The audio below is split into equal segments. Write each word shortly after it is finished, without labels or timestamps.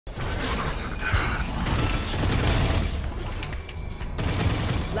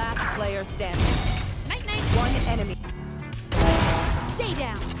player standing. Night night. One enemy. Stay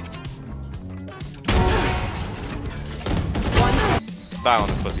down. One. Die on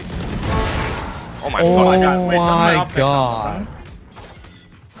the pussy. Oh my Oh god. my god.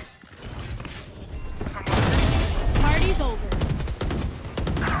 Party's over.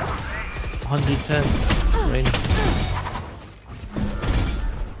 110 range.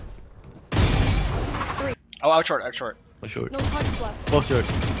 Oh, out short, out short. Oh, short. No targets left. Both short.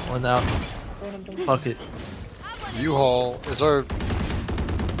 One out. Pocket. U-Haul is our.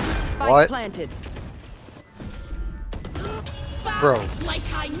 Spike What? planted. Bro. Like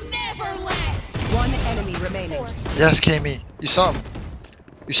I never left. One enemy remaining. Yes, Kaemi. You saw him.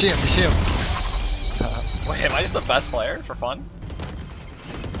 You see him, you see him. Wait, am I just the best player for fun?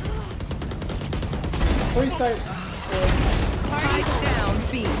 Spike down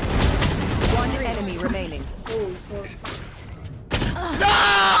B. One enemy remaining.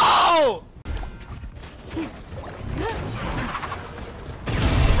 No!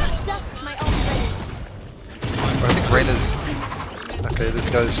 I think Reyna's. Okay, this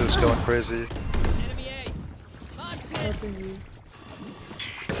guy's just going crazy.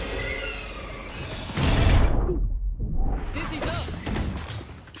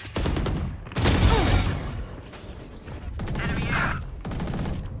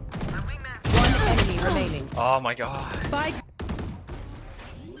 One enemy remaining. Oh my god. Spike.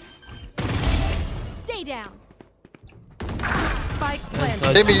 Stay down. Spike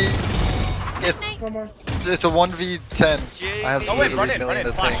planted. Kaemi! It's a 1v10. I have Oh wait, run literally in,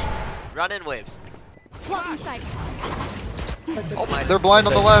 million flash. thing. Run in waves. Blocking sight. Oh my. They're blind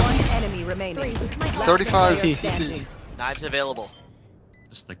on the left. One enemy remaining. 35 Player TT. standing. Knives available.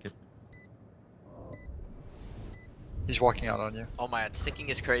 Just stick it. He's walking out on you. Oh my god, sticking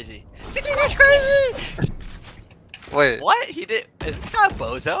is crazy. Sticking is crazy! Wait. What? He did. Is this guy a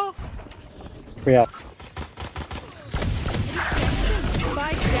bozo? Yeah.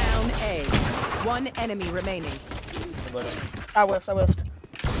 Spike down A. One enemy remaining. I whiffed. Alright,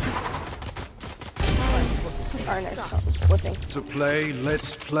 nice. Whiffing. To play,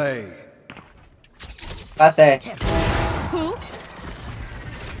 let's play. Last A. Who?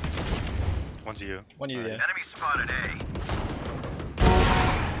 One's you. One you, yeah. Enemy spotted A.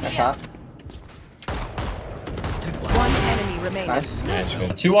 Nice shot. One enemy remaining. Nice.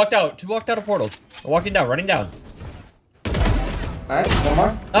 Two walked out of portal. Walking down, running down. Nice. One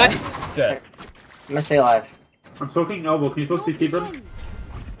more. Nice! Jett. I'm gonna stay alive. I'm smoking elbow. Can you smoke CT, bro?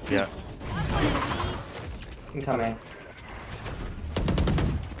 Yeah. I'm coming.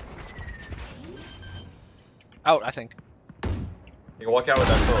 Out, I think. You can walk out with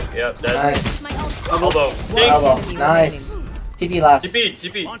that smoke. Yeah, dead. Nice. Elbow. Elbow. Nice. TP left.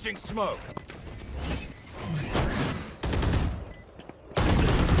 TP. Launching smoke.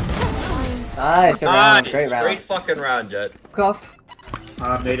 Nice. Good round. Nice. Great round. Great fucking round, Jett. Cuff.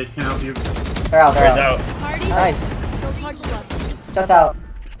 Made it. Can help you. They're out. Raise They're out. out. Nice. Shuts out.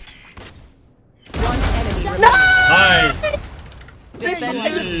 One enemy remaining. Nice.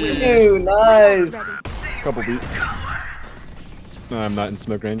 Defenders win. Dude, nice. Couple beat. No, I'm not in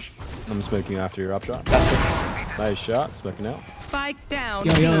smoke range. I'm smoking after your up shot. Gotcha. Nice shot. Smoking out. Spike down.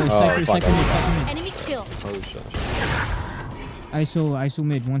 Yo, Oh, fuck. second mid. Enemy kill. Oh shit. ISO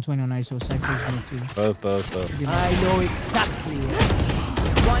mid, 120 on ISO, cypher's mid too. Both. I know exactly.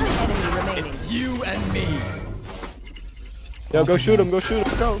 One enemy remaining. It's you and me. Yo, go shoot him. Go. Go.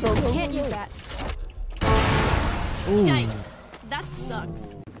 Can't use that. Ooh. Yikes. That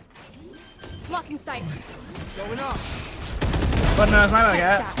sucks. Blocking sight. Going up. Oh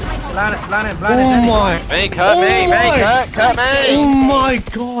my. Main cut, main cut, main! Oh my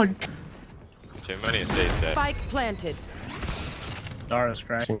god. Too many is safe there. Spike planted. Dara's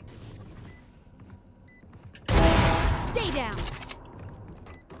crashing. Stay down.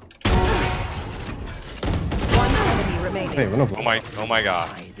 One enemy remaining. Oh my god.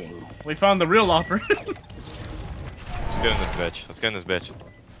 We found the real offer. Let's get in this bitch.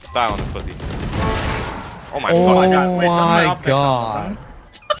 Style on this pussy. Oh my Oh god. my god.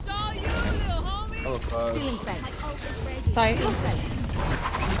 Sorry.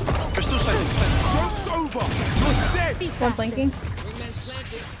 There's no sight. Joke's over. You're dead. One flanking.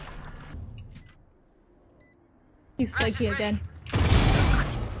 He's flanking again.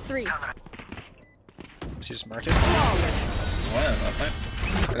 3. Is he just marking?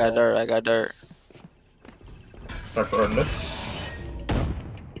 I got dirt.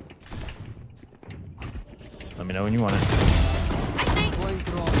 Let me know when you want it.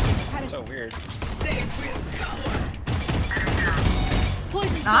 So weird.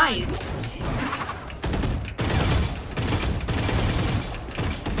 Nice.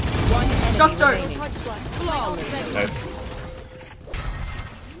 One Shot dart. Nice.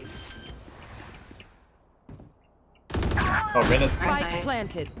 Oh, Reyna's Spike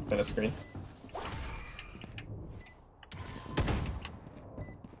planted. Reyna's screen.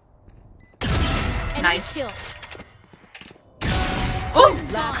 Nice. Oh!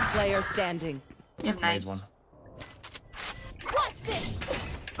 Last player standing. Yeah, nice.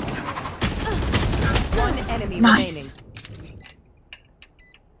 One enemy Nice.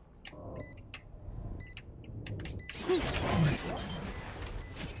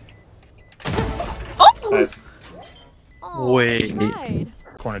 Oh! Nice. Oh, Wait. tried.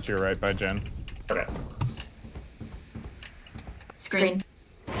 Corner to your right by Jen. Okay. Screen.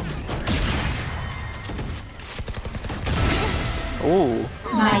 Ooh.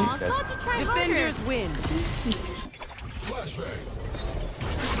 Nice. Defenders win.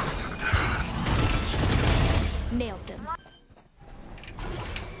 Nailed them.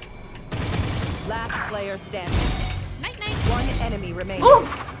 Last player standing. One enemy remaining.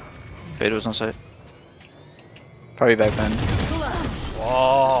 Fade was on site. Probably back then.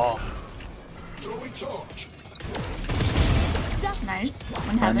 Whoa. Nice.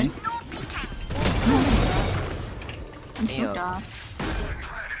 One heaven. I'm smoked off.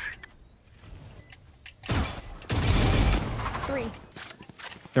 3.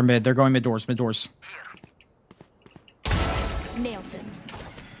 They're mid. They're going mid doors. Mid doors. Nailed them.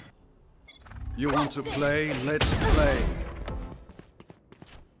 You want to play? Let's play.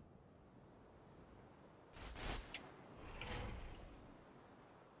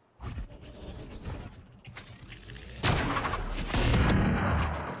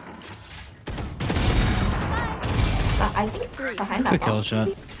 I think behind that Good kill shot.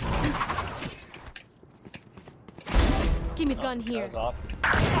 Give me gun here. That was off.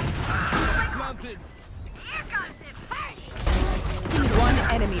 One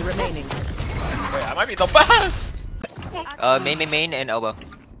enemy remaining. Wait, I might be the best! Main, and elbow.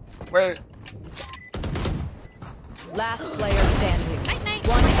 Wait. Last player standing.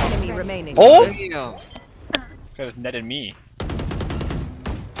 One enemy remaining. Oh! This guy was netted me.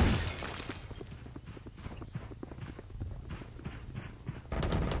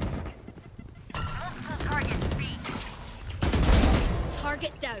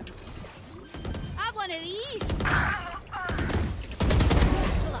 Target down. Have one of these.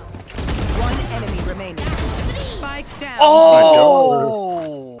 One enemy remaining. Spike down.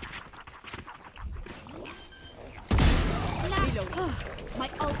 Oh! My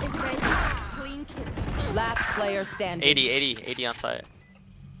ult is ready. Clean kill. Last player standing. 80 on site.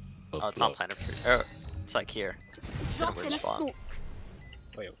 Oh, it's not planted for. Oh, it's like here. It's in a weird spot.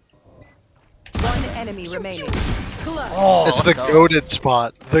 Wait. One enemy remaining. Oh, It's the goated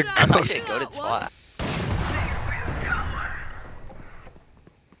spot. The That's goated. actually a goated spot.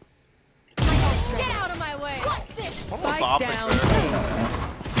 Get out of my way. What's this? Spike down.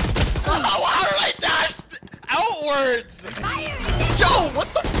 How did I dash outwards? Yo, what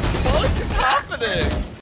the fuck is happening?